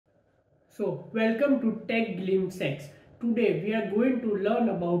Welcome to Tech Glimpse X. Today we are going to learn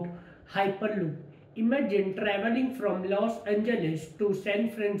about Hyperloop. Imagine traveling from Los Angeles to San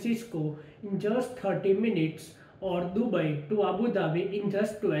Francisco in just 30 minutes or Dubai to Abu Dhabi in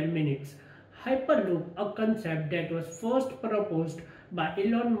just 12 minutes. Hyperloop, a concept that was first proposed by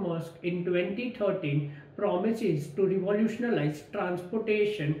Elon Musk in 2013, promises to revolutionize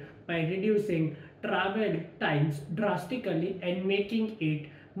transportation by reducing travel times drastically and making it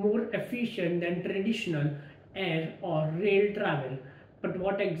more efficient than traditional air or rail travel. But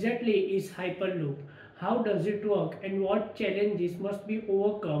what exactly is Hyperloop? How does it work and what challenges must be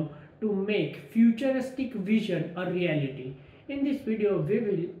overcome to make futuristic vision a reality? In this video, we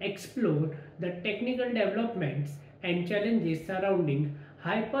will explore the technical developments and challenges surrounding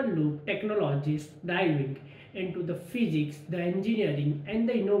Hyperloop technologies, diving into the physics, the engineering and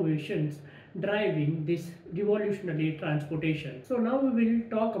the innovations driving this revolutionary transportation. So now we will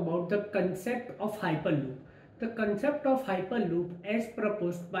talk about the concept of Hyperloop. The concept of Hyperloop as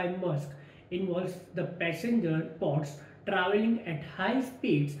proposed by Musk involves the passenger pods traveling at high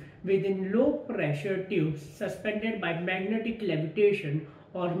speeds within low pressure tubes suspended by magnetic levitation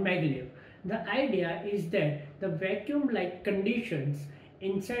or maglev. The idea is that the vacuum-like conditions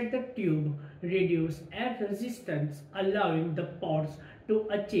inside the tube reduce air resistance, allowing the pods to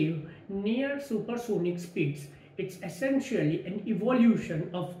achieve near supersonic speeds. It's essentially an evolution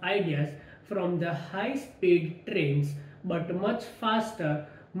of ideas from the high-speed trains, but much faster,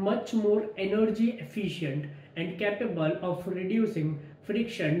 much more energy efficient and capable of reducing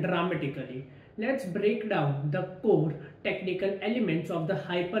friction dramatically. Let's break down the core technical elements of the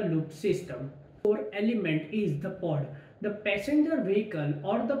Hyperloop system. Core element is the pod. The passenger vehicle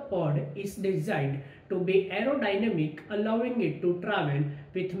or the pod is designed to be aerodynamic, allowing it to travel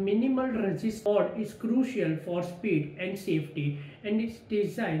with minimal resistance. Pod is crucial for speed and safety, and its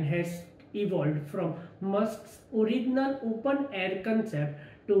design has evolved from Musk's original open-air concept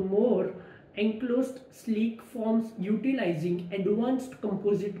to more enclosed sleek forms utilizing advanced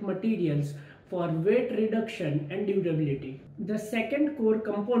composite materials for weight reduction and durability. The second core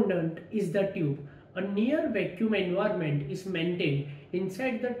component is the tube. A near vacuum environment is maintained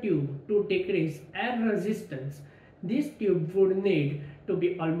inside the tube to decrease air resistance. This tube would need to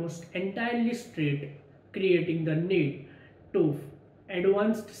be almost entirely straight, creating the need to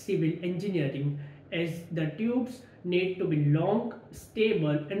advanced civil engineering, as the tubes need to be long,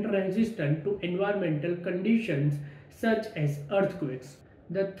 stable and resistant to environmental conditions such as earthquakes.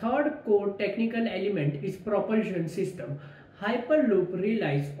 The third core technical element is propulsion system. Hyperloop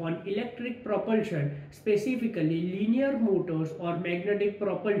relies on electric propulsion, specifically linear motors or magnetic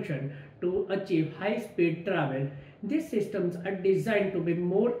propulsion, to achieve high-speed travel. These systems are designed to be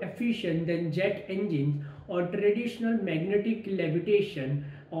more efficient than jet engines or traditional magnetic levitation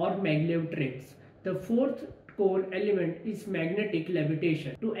or maglev trains. The fourth core element is magnetic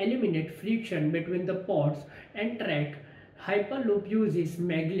levitation. To eliminate friction between the pods and track, Hyperloop uses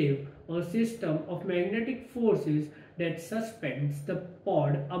maglev, a system of magnetic forces that suspends the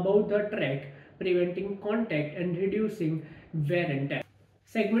pod above the track, preventing contact and reducing wear and tear.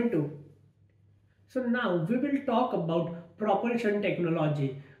 Segment 2. So now we will talk about propulsion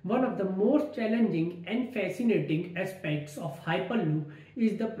technology. One of the most challenging and fascinating aspects of Hyperloop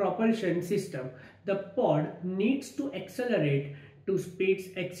is the propulsion system. The pod needs to accelerate to speeds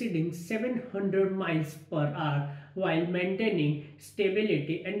exceeding 700 miles per hour while maintaining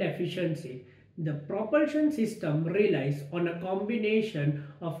stability and efficiency. The propulsion system relies on a combination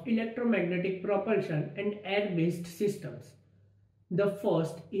of electromagnetic propulsion and air-based systems. The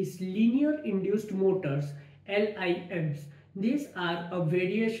first is linear induced motors, LIMs. These are a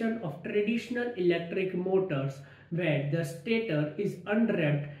variation of traditional electric motors where the stator is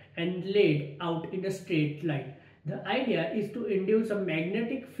unwrapped and laid out in a straight line. The idea is to induce a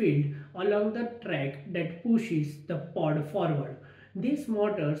magnetic field along the track that pushes the pod forward. These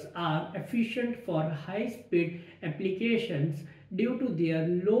motors are efficient for high-speed applications due to their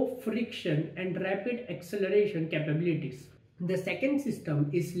low friction and rapid acceleration capabilities. The second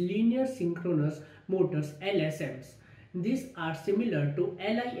system is linear synchronous motors, LSMs. These are similar to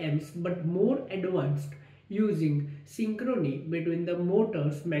LIMs but more advanced, using synchrony between the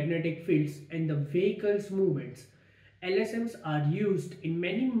motor's magnetic fields and the vehicle's movements. LSMs are used in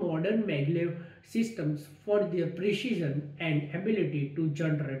many modern maglev systems for their precision and ability to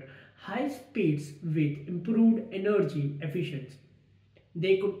generate high speeds with improved energy efficiency.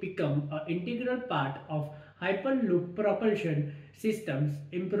 They could become an integral part of Hyperloop propulsion systems,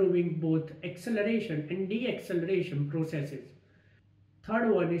 improving both acceleration and deceleration processes.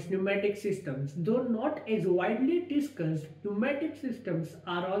 Third one is pneumatic systems. Though not as widely discussed, pneumatic systems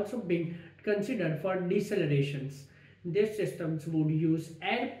are also being considered for decelerations. These systems would use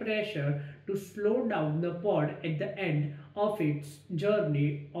air pressure to slow down the pod at the end of its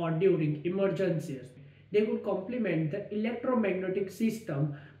journey or during emergencies. They would complement the electromagnetic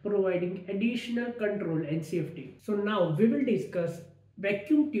system, providing additional control and safety. So now we will discuss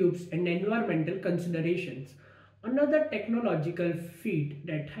vacuum tubes and environmental considerations. Another technological feat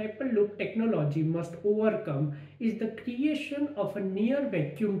that Hyperloop technology must overcome is the creation of a near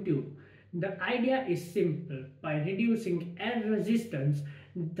vacuum tube. The idea is simple. By reducing air resistance,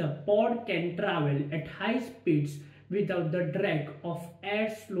 the pod can travel at high speeds without the drag of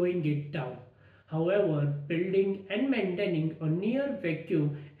air slowing it down. However, building and maintaining a near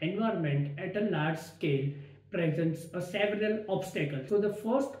vacuum environment at a large scale presents several obstacles. So the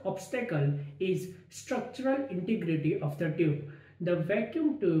first obstacle is structural integrity of the tube. The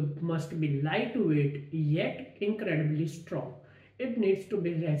vacuum tube must be lightweight yet incredibly strong. It needs to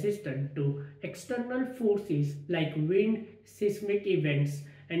be resistant to external forces like wind, seismic events,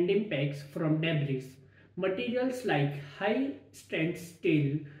 and impacts from debris. Materials like high-strength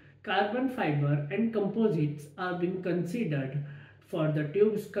steel, carbon fiber, and composites are being considered for the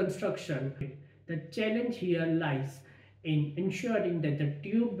tube's construction. The challenge here lies in ensuring that the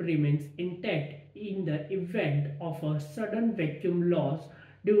tube remains intact in the event of a sudden vacuum loss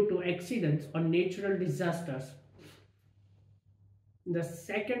due to accidents or natural disasters. The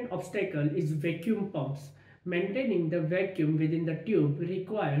second obstacle is vacuum pumps. Maintaining the vacuum within the tube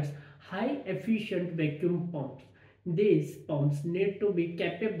requires high efficient vacuum pumps. These pumps need to be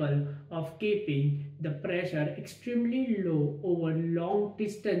capable of keeping the pressure extremely low over long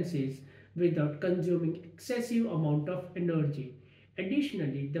distances without consuming excessive amount of energy.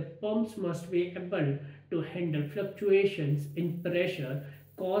 Additionally, the pumps must be able to handle fluctuations in pressure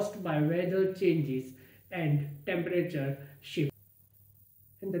caused by weather changes and temperature shifts.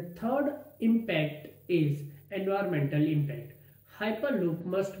 And the third impact is environmental impact. Hyperloop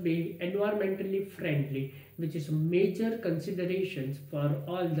must be environmentally friendly, which is a major consideration for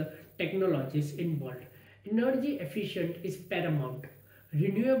all the technologies involved. Energy efficient is paramount.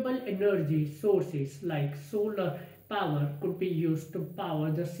 Renewable energy sources like solar power could be used to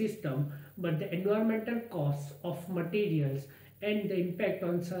power the system, but the environmental costs of materials and the impact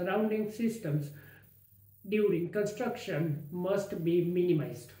on surrounding systems during construction must be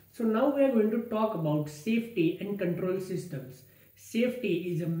minimized. So now we are going to talk about safety and control systems.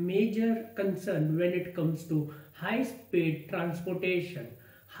 Safety is a major concern when it comes to high-speed transportation.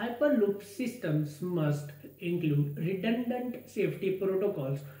 Hyperloop systems must include redundant safety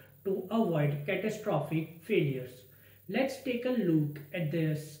protocols to avoid catastrophic failures. Let's take a look at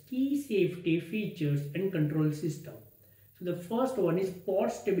the key safety features and control system. So the first one is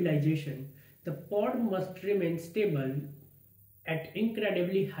pod stabilization. The pod must remain stable at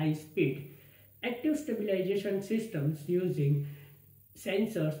incredibly high speed. Active stabilization systems using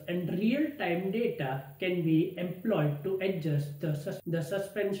sensors and real-time data can be employed to adjust the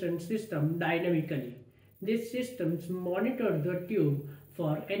suspension system dynamically. These systems monitor the tube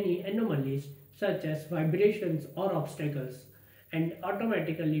for any anomalies such as vibrations or obstacles and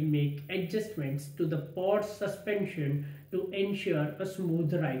automatically make adjustments to the pod's suspension to ensure a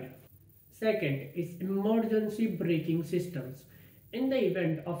smooth ride. Second is emergency braking systems. In the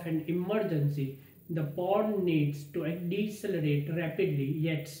event of an emergency, the pod needs to decelerate rapidly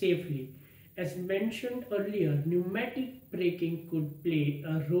yet safely. As mentioned earlier, pneumatic braking could play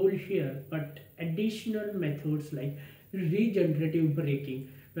a role here, but additional methods like regenerative braking,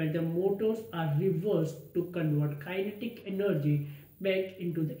 where the motors are reversed to convert kinetic energy back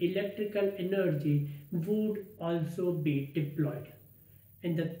into the electrical energy, would also be deployed.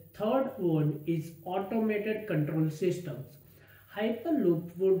 And the third one is automated control systems.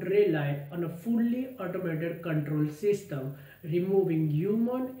 Hyperloop would rely on a fully automated control system, removing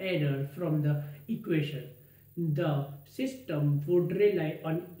human error from the equation. The system would rely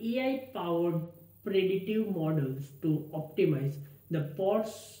on AI-powered predictive models to optimize the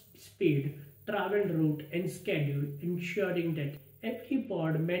pod's speed, travel route, and schedule, ensuring that every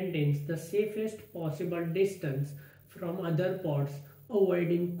pod maintains the safest possible distance from other pods,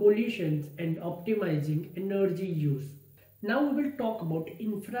 avoiding collisions and optimizing energy use. Now we will talk about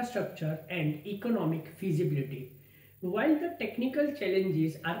infrastructure and economic feasibility. While the technical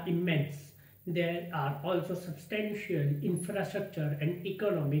challenges are immense, there are also substantial infrastructure and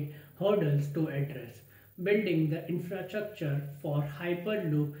economic hurdles to address. Building the infrastructure for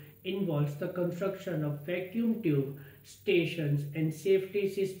Hyperloop involves the construction of vacuum tube stations and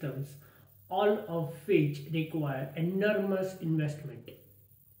safety systems, all of which require enormous investment.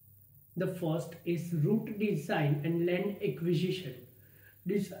 The first is route design and land acquisition.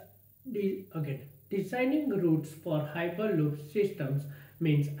 This, Designing routes for Hyperloop systems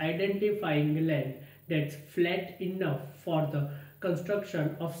means identifying land that's flat enough for the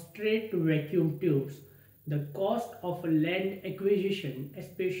construction of straight vacuum tubes. The cost of land acquisition,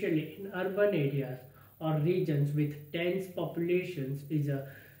 especially in urban areas or regions with dense populations, is a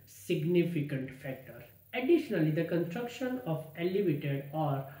significant factor. Additionally, the construction of elevated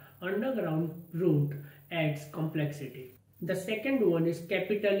or underground route adds complexity. The second one is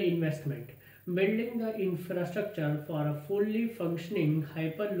capital investment. Building the infrastructure for a fully functioning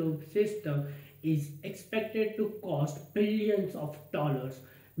Hyperloop system is expected to cost billions of dollars,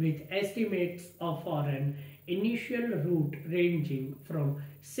 with estimates for an initial route ranging from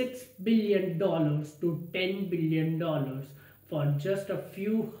 $6 billion to $10 billion for just a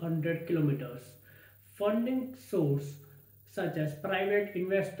few hundred kilometers. Funding sources such as private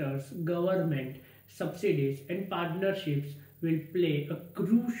investors, government subsidies, and partnerships will play a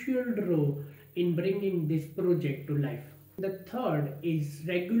crucial role in bringing this project to life. The third is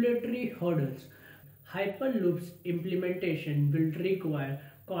regulatory hurdles. Hyperloop's implementation will require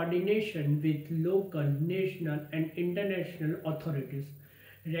coordination with local, national, and international authorities.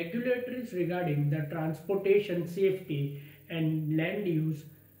 Regulatories regarding the transportation safety and land use,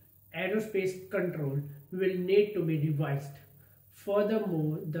 aerospace control will need to be revised.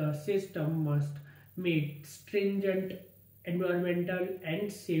 Furthermore, the system must meet stringent environmental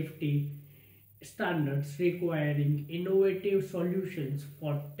and safety standards, requiring innovative solutions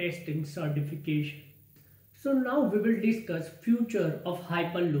for testing certification. So now we will discuss future of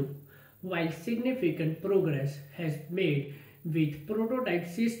Hyperloop. While significant progress has made with prototype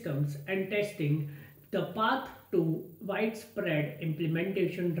systems and testing, the path to widespread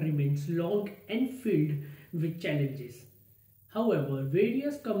implementation remains long and filled with challenges. However,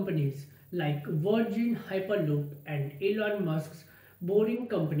 various companies like Virgin Hyperloop and Elon Musk's Boring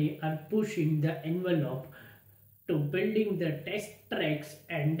Company are pushing the envelope to building the test tracks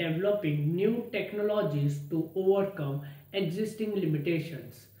and developing new technologies to overcome existing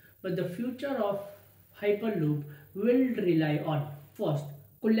limitations. But the future of Hyperloop will rely on, first,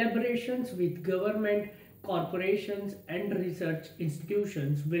 collaborations with government, corporations, and research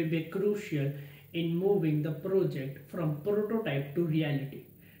institutions will be crucial in moving the project from prototype to reality.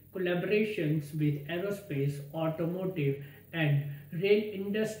 Collaborations with aerospace, automotive, and rail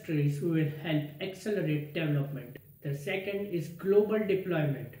industries will help accelerate development. The second is global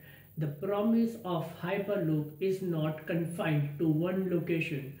deployment. The promise of Hyperloop is not confined to one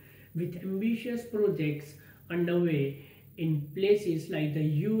location. With ambitious projects underway in places like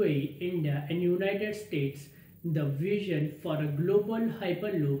the UAE, India, and United States, the vision for a global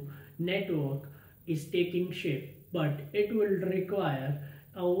Hyperloop network is taking shape, but it will require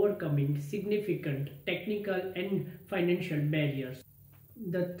overcoming significant technical and financial barriers.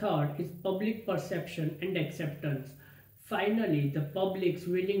 The third is public perception and acceptance. Finally, the public's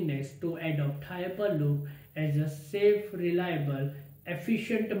willingness to adopt Hyperloop as a safe, reliable,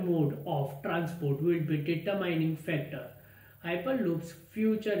 efficient mode of transport will be a determining factor. Hyperloop's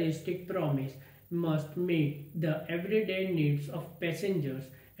futuristic promise must meet the everyday needs of passengers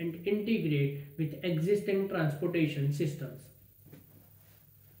and integrate with existing transportation systems.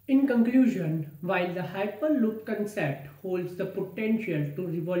 In conclusion, while the Hyperloop concept holds the potential to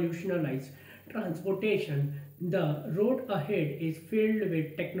revolutionize transportation, the road ahead is filled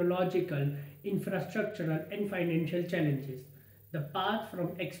with technological, infrastructural, and financial challenges. The path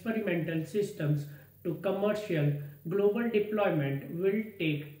from experimental systems to commercial global deployment will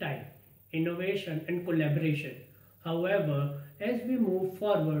take time, innovation, and collaboration. However, as we move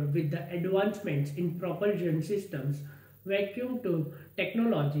forward with the advancements in propulsion systems, vacuum tube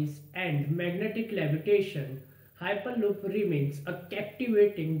technologies, and magnetic levitation, Hyperloop remains a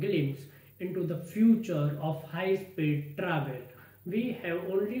captivating glimpse into the future of high-speed travel. We have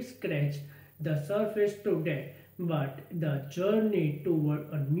only scratched the surface today, but the journey toward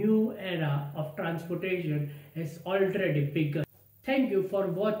a new era of transportation has already begun. Thank you for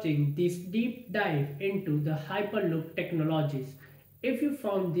watching this deep dive into the Hyperloop technologies. If you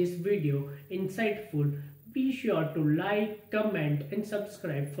found this video insightful, be sure to like, comment, and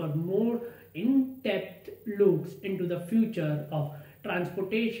subscribe for more in-depth looks into the future of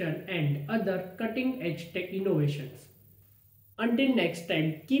transportation and other cutting-edge tech innovations. Until next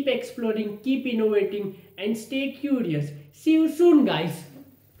time, keep exploring, keep innovating, and stay curious. See you soon, guys.